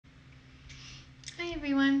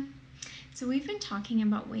everyone. So we've been talking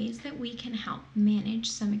about ways that we can help manage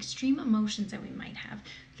some extreme emotions that we might have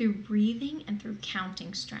through breathing and through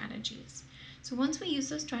counting strategies. So once we use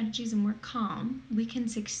those strategies and we're calm, we can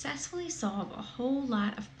successfully solve a whole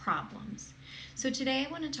lot of problems. So today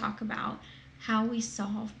I want to talk about how we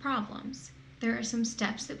solve problems. There are some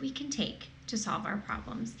steps that we can take to solve our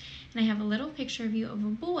problems. And I have a little picture of you of a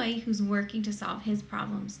boy who's working to solve his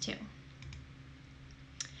problems too.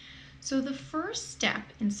 So the first step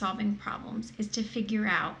in solving problems is to figure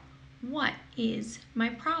out, what is my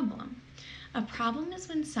problem? A problem is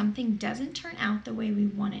when something doesn't turn out the way we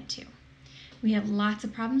want it to. We have lots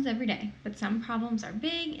of problems every day, but some problems are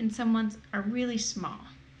big and some ones are really small.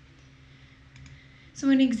 So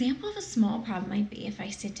an example of a small problem might be if I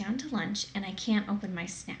sit down to lunch and I can't open my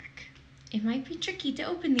snack. It might be tricky to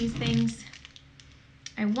open these things.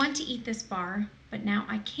 I want to eat this bar, but now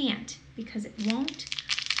I can't because it won't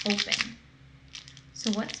open. So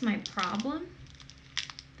what's my problem?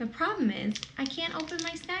 The problem is I can't open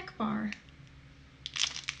my snack bar.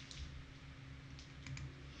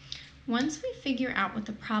 Once we figure out what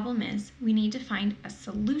the problem is, we need to find a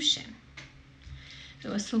solution.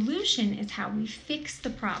 So a solution is how we fix the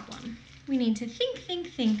problem. We need to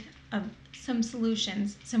think of some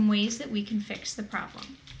solutions, some ways that we can fix the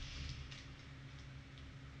problem.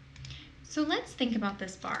 So let's think about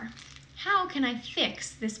this bar. How can I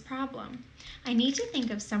fix this problem? I need to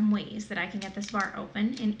think of some ways that I can get this bar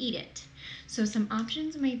open and eat it. So some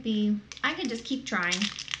options might be, I could just keep trying,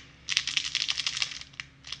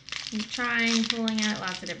 pulling at it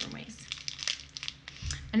lots of different ways.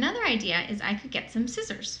 Another idea is I could get some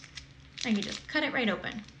scissors. I could just cut it right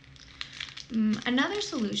open. Another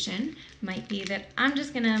solution might be that I'm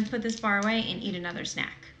just gonna put this bar away and eat another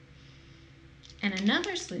snack. And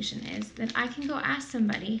another solution is that I can go ask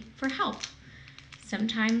somebody for help.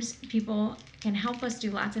 Sometimes people can help us do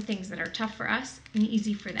lots of things that are tough for us and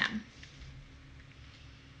easy for them.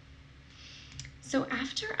 So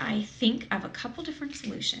after I think of a couple different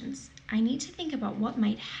solutions, I need to think about what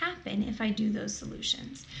might happen if I do those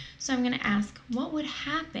solutions. So I'm going to ask, what would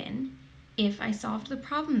happen if I solved the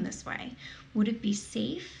problem this way? Would it be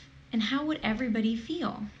safe? And how would everybody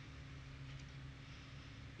feel?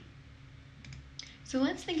 So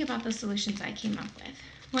let's think about the solutions I came up with.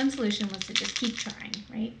 One solution was to just keep trying,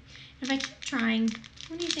 right? If I keep trying,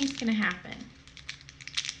 what do you think is going to happen?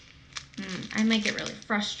 I might get really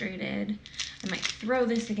frustrated. I might throw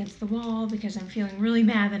this against the wall because I'm feeling really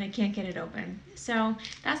mad that I can't get it open. So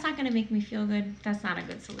that's not going to make me feel good. That's not a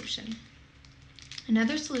good solution.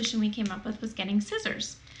 Another solution we came up with was getting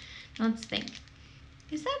scissors. Now let's think.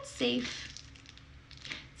 Is that safe?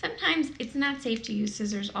 Sometimes it's not safe to use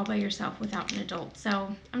scissors all by yourself without an adult,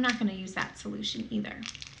 so I'm not going to use that solution either.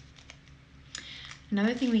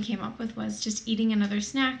 Another thing we came up with was just eating another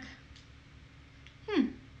snack.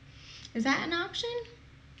 Is that an option?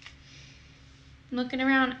 I'm looking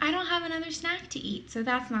around, I don't have another snack to eat, so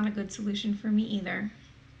that's not a good solution for me either.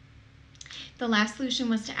 The last solution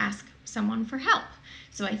was to ask someone for help,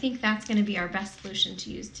 so I think that's going to be our best solution to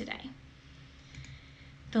use today.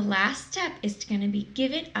 The last step is going to be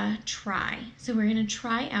give it a try. So we're going to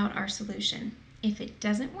try out our solution. If it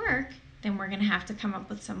doesn't work, then we're going to have to come up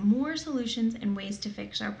with some more solutions and ways to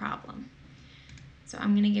fix our problem. So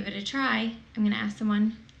I'm going to give it a try. I'm going to ask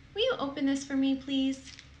someone, will you open this for me,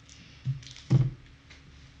 please?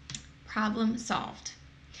 Problem solved.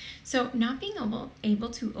 So not being able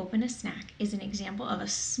to open a snack is an example of a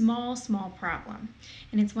small problem,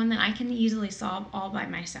 and it's one that I can easily solve all by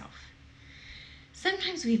myself.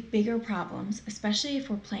 Sometimes we have bigger problems, especially if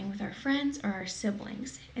we're playing with our friends or our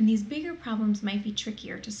siblings, and these bigger problems might be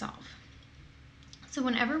trickier to solve. So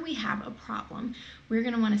whenever we have a problem, we're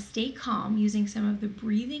going to want to stay calm using some of the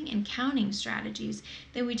breathing and counting strategies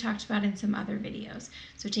that we talked about in some other videos.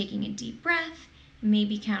 So taking a deep breath,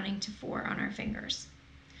 maybe counting to 4 on our fingers.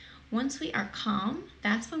 Once we are calm,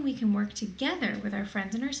 that's when we can work together with our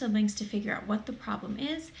friends and our siblings to figure out what the problem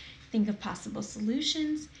is, think of possible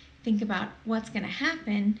solutions, think about what's going to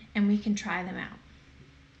happen, and we can try them out.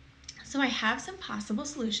 So I have some possible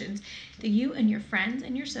solutions that you and your friends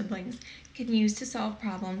and your siblings can use to solve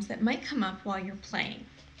problems that might come up while you're playing.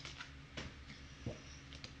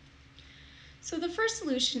 So the first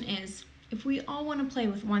solution is, if we all want to play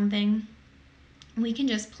with one thing, we can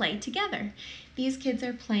just play together. These kids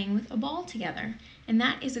are playing with a ball together, and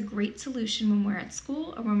that is a great solution when we're at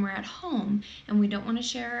school or when we're at home and we all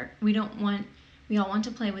want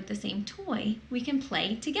to play with the same toy. We can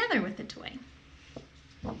play together with the toy.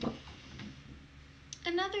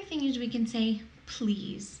 Another thing is we can say,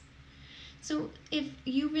 please. So if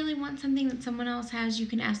you really want something that someone else has, you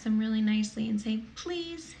can ask them really nicely and say,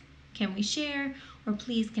 please, can we share? Or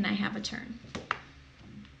please, can I have a turn?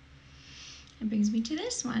 That brings me to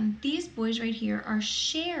this one. These boys right here are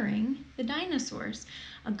sharing the dinosaurs.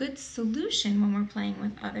 A good solution when we're playing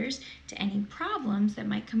with others to any problems that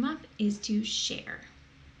might come up is to share.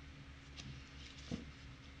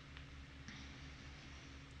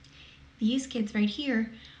 These kids right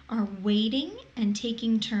here are waiting and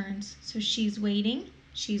taking turns. So she's waiting,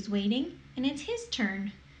 and it's his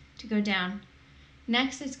turn to go down.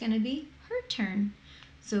 Next, it's going to be her turn.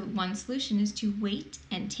 So one solution is to wait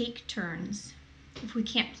and take turns. If we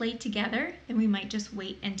can't play together, then we might just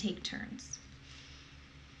wait and take turns.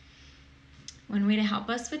 One way to help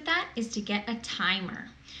us with that is to get a timer.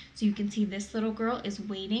 So you can see this little girl is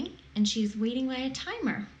waiting, and she's waiting by a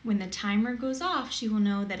timer. When the timer goes off, she will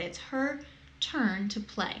know that it's her turn to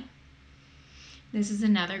play. This is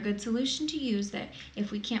another good solution to use, that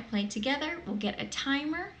if we can't play together, we'll get a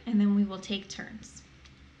timer and then we will take turns.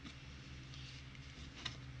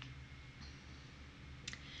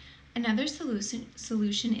 Another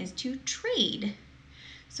solution is to trade.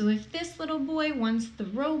 So if this little boy wants the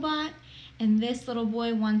robot and this little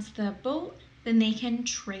boy wants the boat, then they can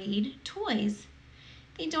trade toys.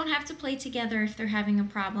 They don't have to play together if they're having a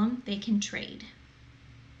problem. They can trade.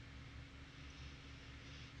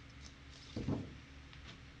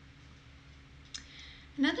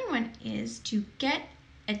 Another one is to get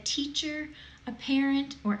a teacher, a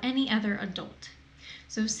parent, or any other adult.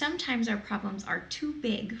 So sometimes our problems are too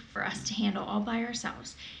big for us to handle all by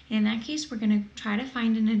ourselves. And in that case, we're going to try to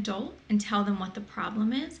find an adult and tell them what the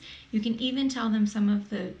problem is. You can even tell them some of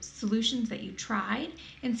the solutions that you tried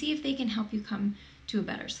and see if they can help you come to a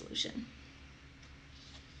better solution.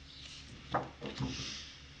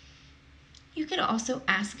 You could also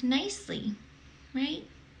ask nicely, right?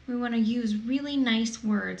 We want to use really nice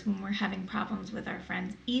words when we're having problems with our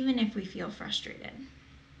friends, even if we feel frustrated.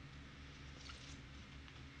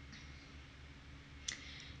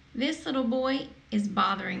 This little boy is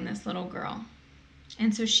bothering this little girl,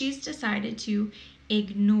 and so she's decided to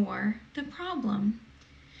ignore the problem.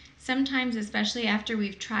 Sometimes, especially after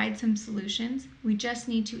we've tried some solutions, we just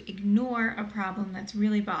need to ignore a problem that's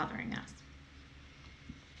really bothering us.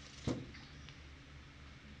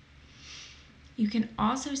 You can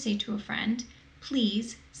also say to a friend,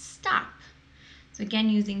 please stop. So again,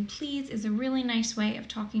 using please is a really nice way of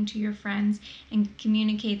talking to your friends and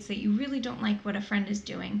communicates that you really don't like what a friend is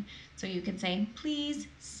doing. So you can say, please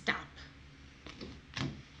stop.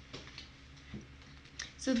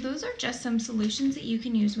 So those are just some solutions that you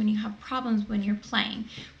can use when you have problems when you're playing.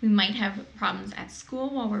 We might have problems at school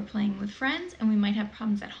while we're playing with friends, and we might have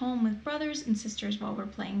problems at home with brothers and sisters while we're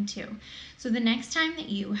playing too. So the next time that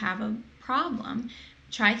you have a problem,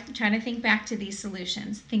 try to think back to these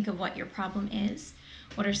solutions. Think of what your problem is,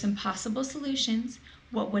 what are some possible solutions,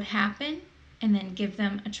 what would happen, and then give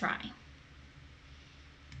them a try.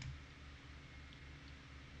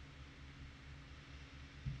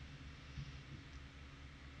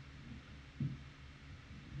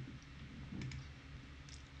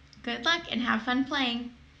 Good luck and have fun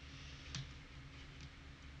playing.